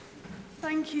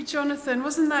Thank you, Jonathan.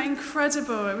 Wasn't that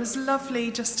incredible? It was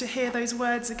lovely just to hear those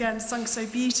words again sung so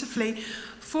beautifully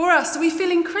for us. Are we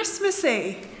feeling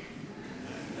Christmassy?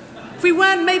 If we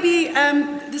weren't maybe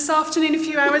this afternoon, a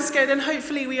few hours ago, then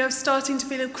hopefully we are starting to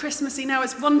feel Christmassy now.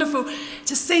 It's wonderful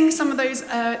to sing some of those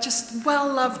just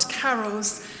well-loved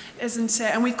carols, isn't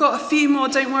it? And we've got a few more,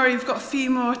 don't worry, we've got a few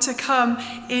more to come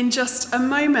in just a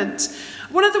moment.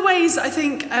 One of the ways, I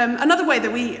think, another way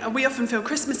that we often feel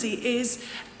Christmassy is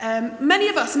many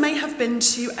of us may have been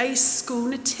to a school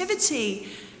nativity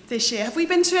this year. Have we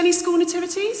been to any school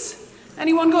nativities?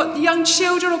 Anyone got young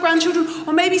children or grandchildren?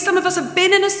 Or maybe some of us have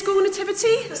been in a school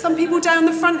nativity. Some people down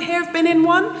the front here have been in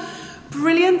one.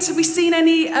 Brilliant. Have we seen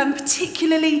any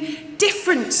particularly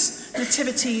different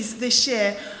nativities this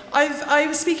year? I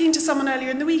was speaking to someone earlier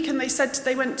in the week and they said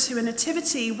they went to a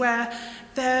nativity where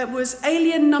there was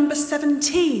alien number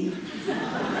 17.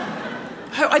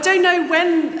 I don't know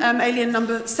when alien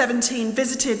number 17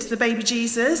 visited the baby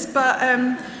Jesus, but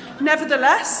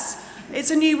nevertheless,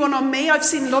 it's a new one on me. I've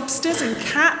seen lobsters and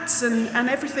cats and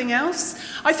everything else.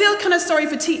 I feel kind of sorry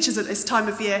for teachers at this time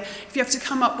of year if you have to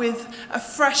come up with a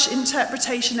fresh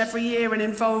interpretation every year and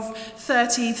involve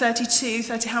 30, 32,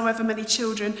 30, however many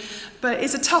children. But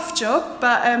it's a tough job,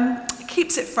 but it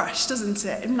keeps it fresh, doesn't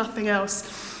it, if nothing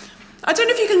else. I don't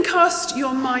know if you can cast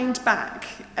your mind back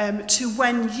to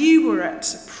when you were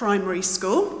at primary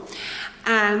school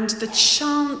and the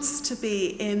chance to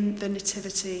be in the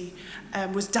nativity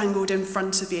was dangled in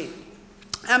front of you.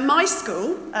 At my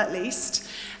school, at least,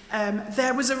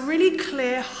 there was a really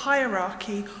clear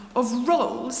hierarchy of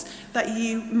roles that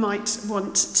you might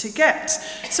want to get.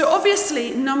 So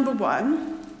obviously, number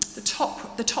one, the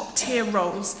top tier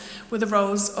roles were the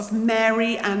roles of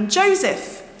Mary and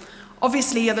Joseph.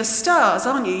 Obviously, you're the stars,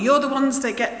 aren't you? You're the ones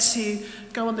that get to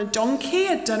go on the donkey.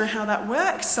 I don't know how that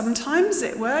works. Sometimes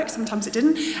it worked, sometimes it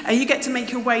didn't. You get to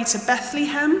make your way to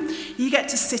Bethlehem. You get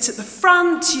to sit at the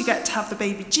front. You get to have the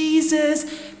baby Jesus.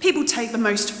 People take the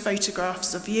most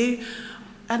photographs of you.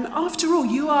 And after all,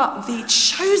 you are the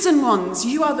chosen ones.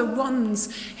 You are the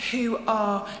ones who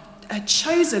are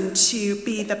chosen to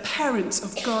be the parents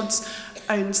of God's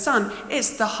own son.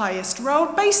 It's the highest role.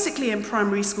 Basically, in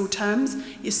primary school terms,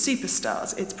 you're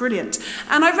superstars. It's brilliant.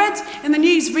 And I read in the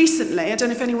news recently, I don't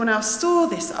know if anyone else saw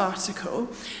this article,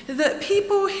 that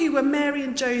people who were Mary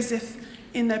and Joseph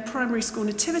in their primary school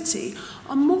nativity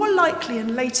are more likely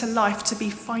in later life to be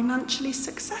financially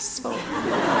successful.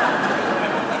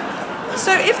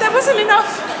 So if there wasn't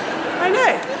enough,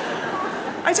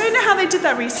 I don't know how they did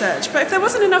that research, but if there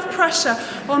wasn't enough pressure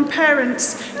on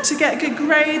parents to get good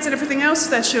grades and everything else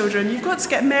for their children, you've got to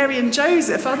get Mary and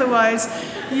Joseph, otherwise,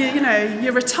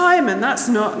 your retirement, that's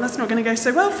not going to go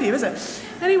so well for you, is it?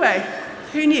 Anyway,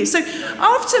 who knew? So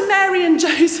after Mary and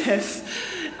Joseph,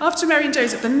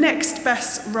 the next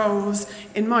best roles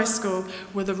in my school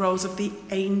were the roles of the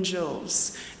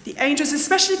angels. The angels,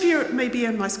 especially if you're, maybe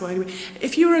in my school anyway,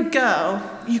 if you were a girl,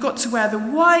 you got to wear the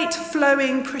white,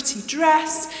 flowing, pretty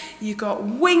dress. You got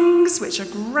wings, which are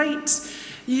great.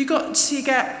 You got to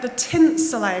get the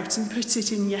tinsel out and put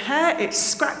it in your hair. It's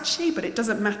scratchy, but it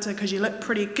doesn't matter because you look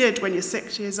pretty good when you're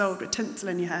 6 years old with tinsel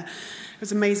in your hair. It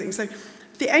was amazing. So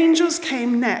the angels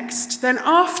came next. Then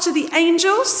after the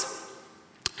angels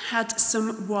had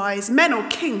some wise men or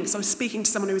kings. I was speaking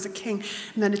to someone who was a king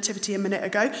in the nativity a minute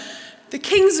ago. The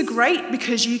kings are great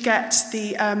because you get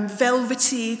the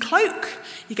velvety cloak,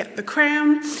 you get the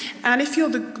crown, and if you're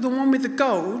the one with the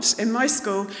gold, in my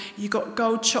school, you got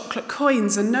gold chocolate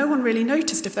coins, and no one really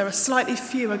noticed if there were slightly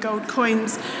fewer gold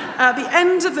coins at the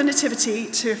end of the nativity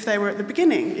to if they were at the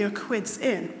beginning, your quids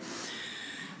in.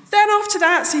 Then after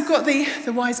that, so you've got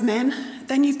the wise men,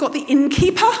 then you've got the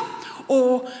innkeeper,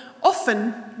 or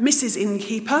often Mrs.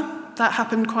 Innkeeper. That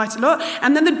happened quite a lot.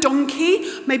 And then the donkey,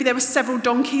 maybe there were several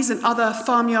donkeys and other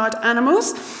farmyard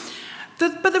animals.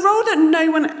 But the role that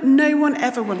no one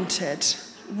ever wanted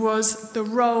was the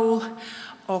role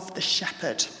of the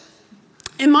shepherd.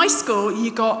 In my school,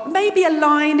 you got maybe a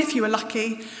line if you were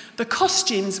lucky. The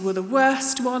costumes were the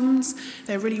worst ones.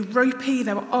 They were really ropey,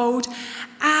 they were old.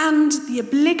 And the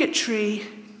obligatory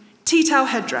tea towel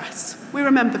headdress. We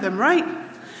remember them, right?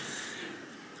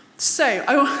 So,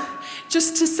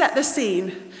 just to set the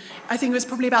scene, I think it was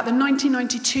probably about the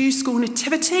 1992 school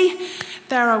nativity.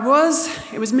 There I was,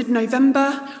 it was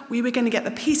mid-November. We were going to get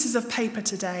the pieces of paper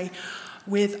today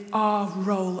with our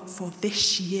role for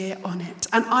this year on it.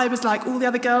 And I was like all the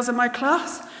other girls in my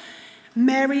class,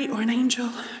 Mary or an angel,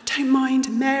 don't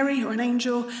mind, Mary or an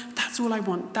angel, that's all I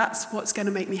want. That's what's going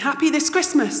to make me happy this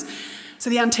Christmas. So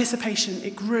the anticipation,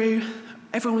 it grew.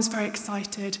 Everyone was very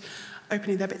excited,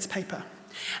 opening their bits of paper.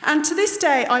 And to this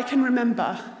day, I can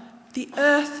remember the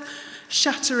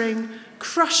earth-shattering,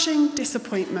 crushing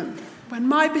disappointment when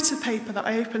my bit of paper that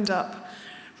I opened up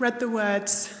read the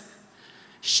words,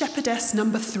 shepherdess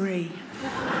number 3.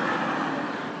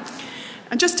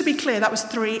 And just to be clear, that was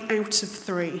 3 out of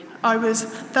 3. I was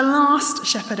the last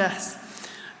shepherdess.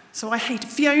 So I hated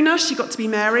Fiona, she got to be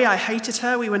Mary, I hated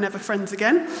her, we were never friends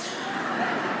again.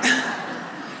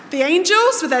 The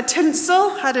angels with their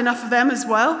tinsel, had enough of them as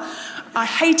well. I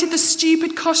hated the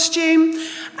stupid costume,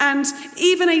 and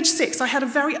even age 6, I had a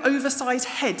very oversized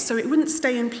head, so it wouldn't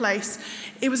stay in place.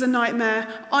 It was a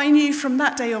nightmare. I knew from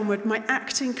that day onward my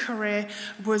acting career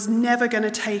was never going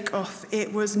to take off.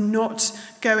 It was not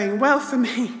going well for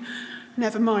me.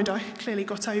 Never mind, I clearly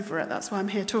got over it. That's why I'm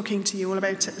here talking to you all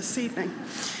about it this evening.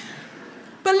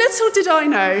 But little did I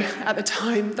know at the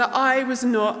time that I was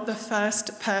not the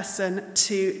first person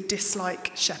to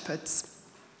dislike shepherds.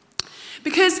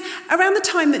 Because around the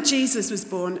time that Jesus was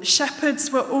born,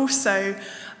 shepherds were also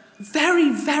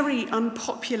very, very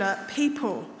unpopular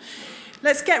people.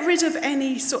 Let's get rid of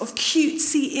any sort of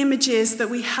cutesy images that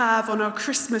we have on our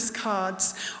Christmas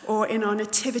cards or in our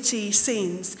nativity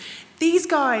scenes. These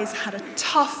guys had a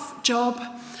tough job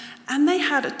and they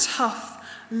had a tough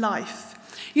life.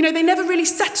 You know, they never really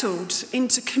settled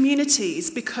into communities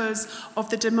because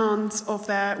of the demands of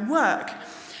their work.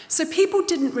 So people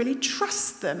didn't really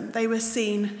trust them. They were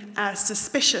seen as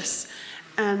suspicious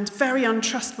and very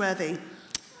untrustworthy.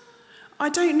 I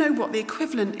don't know what the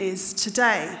equivalent is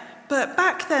today, but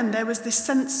back then there was this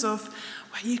sense of,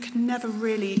 well, you could never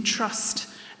really trust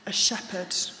a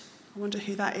shepherd. I wonder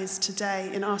who that is today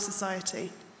in our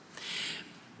society.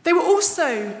 They were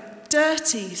also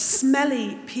dirty,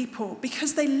 smelly people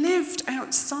because they lived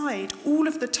outside all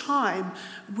of the time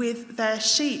with their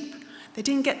sheep. They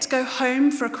didn't get to go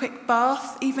home for a quick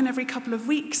bath, even every couple of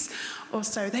weeks or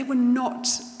so. They were not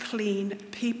clean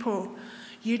people.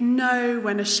 You'd know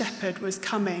when a shepherd was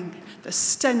coming. The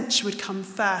stench would come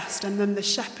first, and then the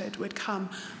shepherd would come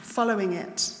following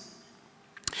it.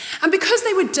 And because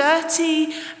they were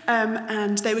dirty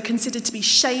and they were considered to be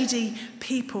shady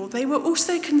people, they were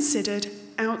also considered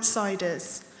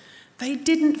outsiders. They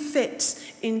didn't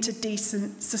fit into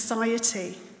decent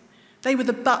society. They were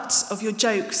the butt of your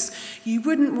jokes. You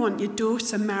wouldn't want your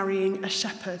daughter marrying a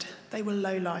shepherd. They were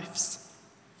lowlifes.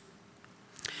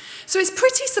 So it's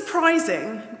pretty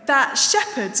surprising that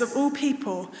shepherds of all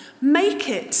people make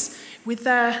it with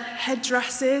their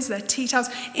headdresses, their tea towels,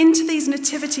 into these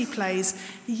nativity plays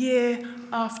year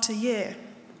after year.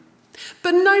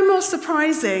 But no more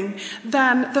surprising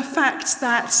than the fact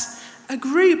that a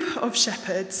group of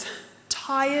shepherds,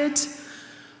 tired,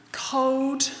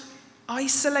 cold,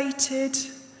 isolated,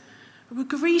 were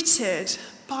greeted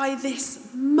by this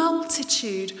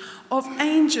multitude of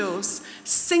angels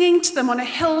singing to them on a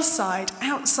hillside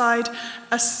outside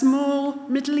a small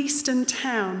Middle Eastern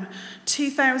town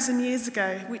 2,000 years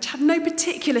ago, which had no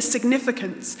particular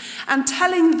significance, and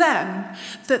telling them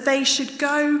that they should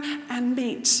go and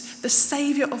meet the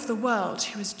Saviour of the world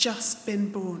who has just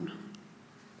been born.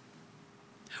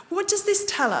 What does this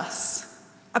tell us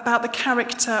about the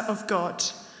character of God?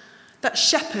 That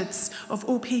shepherds of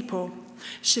all people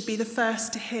should be the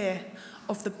first to hear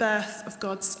of the birth of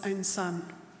God's own Son.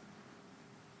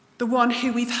 The one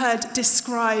who we've heard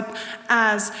described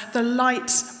as the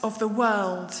light of the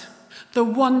world, the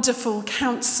wonderful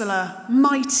Counselor,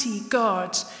 mighty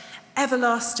God,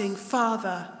 everlasting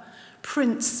Father,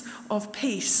 Prince of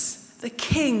Peace, the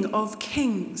King of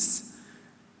Kings.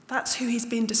 That's who he's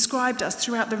been described as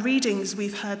throughout the readings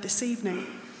we've heard this evening.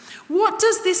 What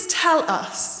does this tell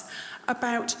us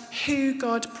about who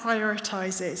God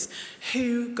prioritizes,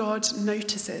 who God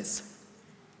notices?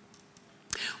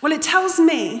 Well, it tells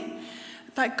me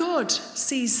that God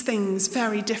sees things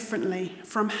very differently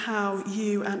from how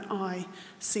you and I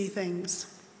see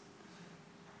things.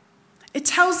 It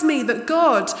tells me that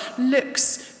God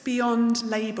looks beyond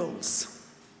labels.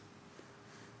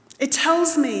 It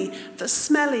tells me that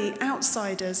smelly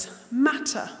outsiders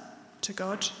matter to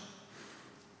God.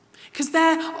 Because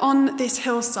there on this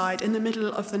hillside in the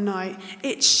middle of the night,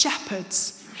 it's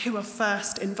shepherds who are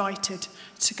first invited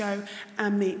to go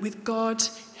and meet with God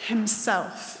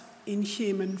himself in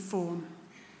human form.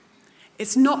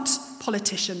 It's not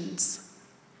politicians.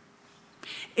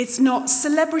 It's not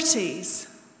celebrities.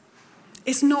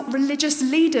 It's not religious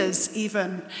leaders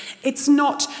even. It's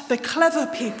not the clever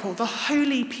people, the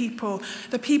holy people,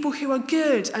 the people who are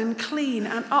good and clean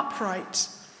and upright.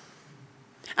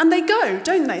 And they go,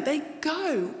 don't they? They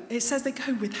go. It says they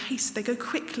go with haste. They go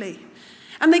quickly.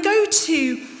 And they go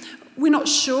to, we're not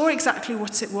sure exactly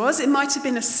what it was. It might have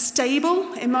been a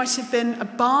stable. It might have been a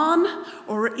barn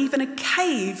or even a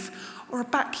cave or a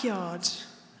backyard.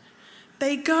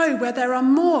 They go where there are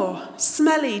more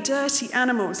smelly, dirty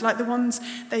animals like the ones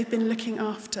they've been looking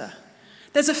after.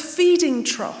 There's a feeding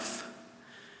trough.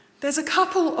 There's a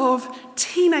couple of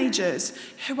teenagers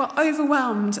who are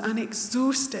overwhelmed and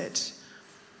exhausted.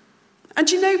 And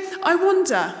I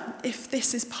wonder if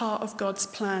this is part of God's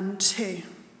plan too.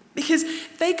 Because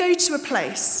they go to a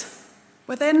place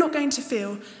where they're not going to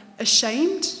feel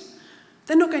ashamed,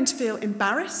 they're not going to feel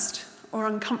embarrassed or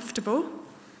uncomfortable.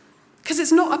 Because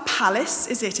it's not a palace,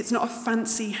 is it? It's not a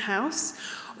fancy house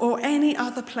or any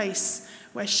other place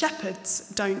where shepherds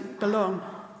don't belong.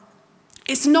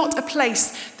 It's not a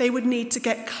place they would need to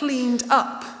get cleaned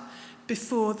up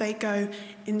before they go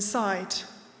inside.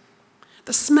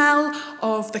 The smell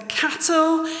of the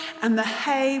cattle and the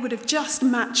hay would have just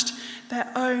matched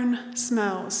their own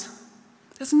smells.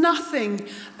 There's nothing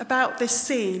about this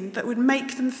scene that would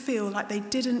make them feel like they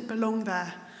didn't belong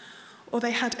there or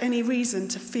they had any reason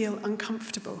to feel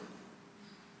uncomfortable.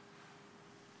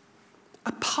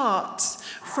 Apart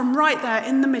from right there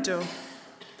in the middle,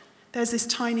 there's this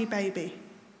tiny baby,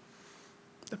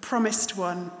 the promised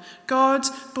one, God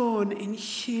born in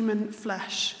human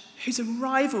flesh, whose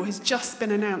arrival has just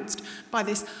been announced by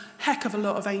this heck of a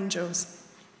lot of angels.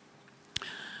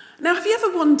 Now, have you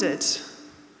ever wondered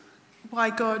why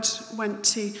God went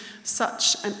to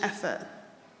such an effort?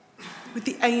 With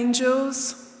the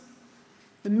angels,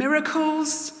 the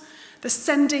miracles, the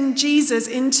sending Jesus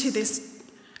into this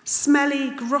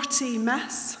smelly, grotty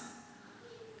mess.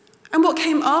 And what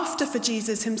came after for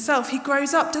Jesus himself? He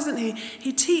grows up, doesn't he?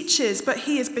 He teaches, but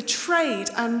he is betrayed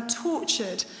and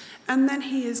tortured, and then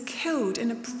he is killed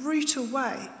in a brutal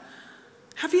way.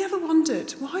 Have you ever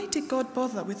wondered, why did God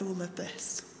bother with all of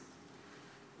this?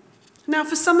 Now,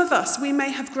 for some of us, we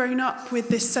may have grown up with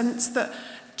this sense that,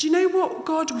 do you know what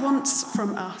God wants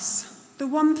from us? The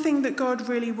one thing that God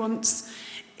really wants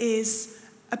is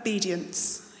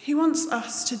obedience. He wants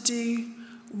us to do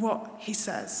what he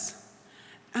says.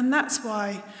 And that's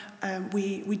why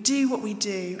we do what we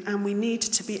do, and we need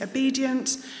to be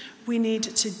obedient. We need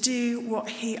to do what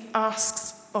he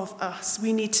asks of us.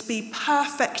 We need to be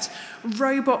perfect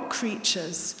robot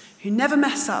creatures who never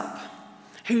mess up,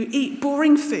 who eat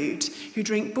boring food, who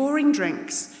drink boring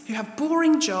drinks, who have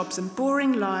boring jobs and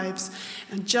boring lives,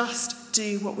 and just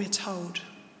do what we're told.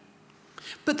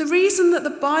 But the reason that the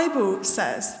Bible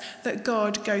says that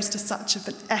God goes to such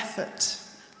an effort,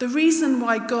 the reason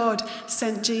why God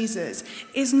sent Jesus,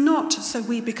 is not so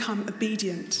we become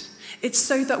obedient. It's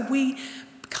so that we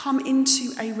come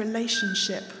into a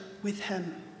relationship with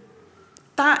him.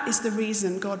 That is the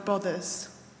reason God bothers.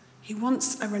 He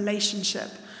wants a relationship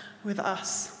with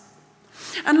us.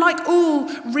 And like all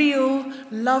real,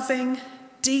 loving,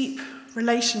 deep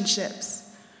relationships,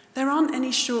 there aren't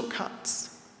any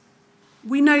shortcuts.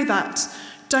 We know that,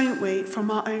 don't we, from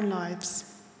our own lives?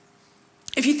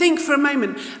 If you think for a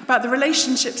moment about the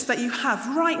relationships that you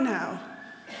have right now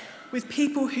with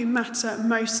people who matter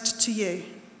most to you,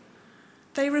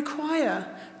 they require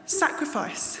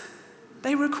sacrifice.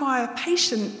 They require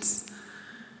patience.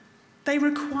 They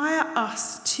require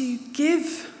us to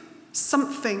give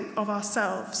something of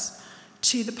ourselves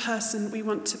to the person we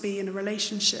want to be in a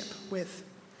relationship with.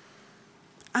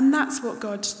 And that's what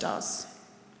God does.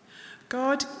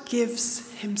 God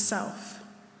gives himself.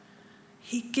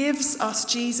 He gives us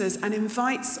Jesus and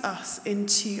invites us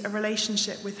into a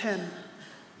relationship with him.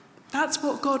 That's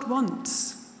what God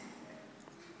wants.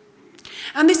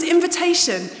 And this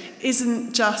invitation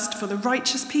isn't just for the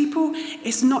righteous people.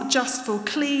 It's not just for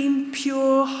clean,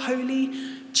 pure, holy,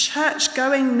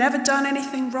 church-going, never done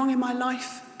anything wrong in my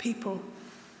life people.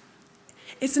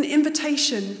 It's an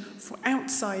invitation for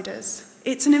outsiders.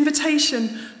 It's an invitation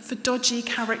for dodgy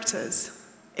characters.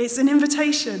 It's an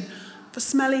invitation for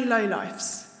smelly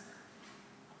lowlifes.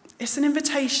 It's an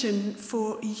invitation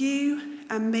for you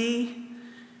and me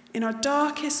in our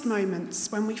darkest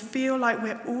moments when we feel like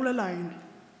we're all alone.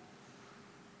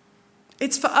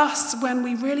 It's for us when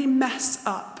we really mess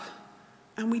up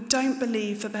and we don't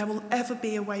believe that there will ever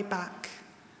be a way back.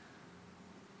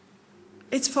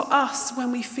 It's for us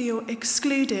when we feel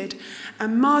excluded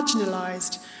and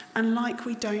marginalised and like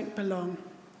we don't belong.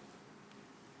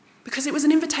 Because it was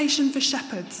an invitation for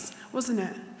shepherds, wasn't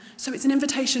it? So it's an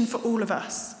invitation for all of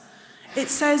us. It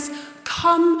says,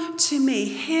 come to me,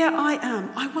 here I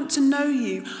am. I want to know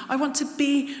you. I want to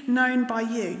be known by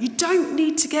you. You don't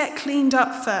need to get cleaned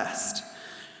up first.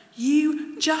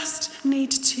 You just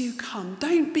need to come.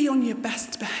 Don't be on your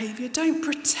best behaviour. Don't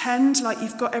pretend like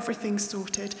you've got everything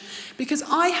sorted. Because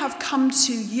I have come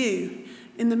to you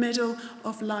in the middle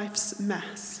of life's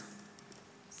mess.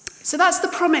 So that's the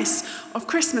promise of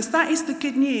Christmas. That is the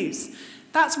good news.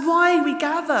 That's why we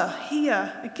gather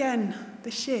here again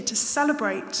this year, to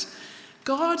celebrate.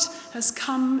 God has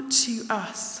come to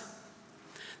us.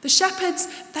 The shepherds,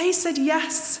 they said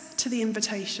yes to the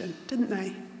invitation, didn't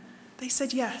they? They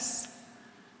said yes.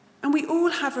 And we all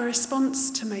have a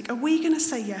response to make. Are we going to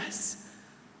say yes?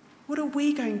 What are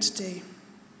we going to do?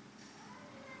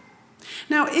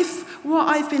 Now, if what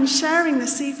I've been sharing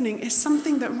this evening is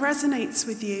something that resonates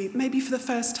with you, maybe for the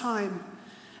first time,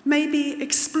 maybe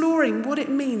exploring what it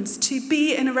means to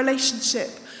be in a relationship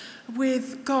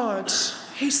with God,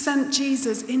 who sent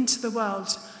Jesus into the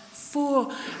world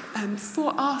for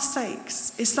our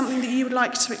sakes, is something that you would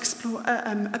like to explore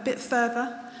a bit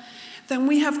further, then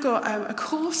we have got a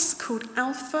course called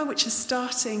Alpha, which is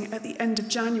starting at the end of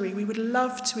January. We would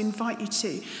love to invite you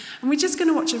to. And we're just going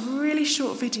to watch a really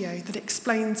short video that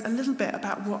explains a little bit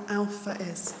about what Alpha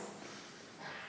is.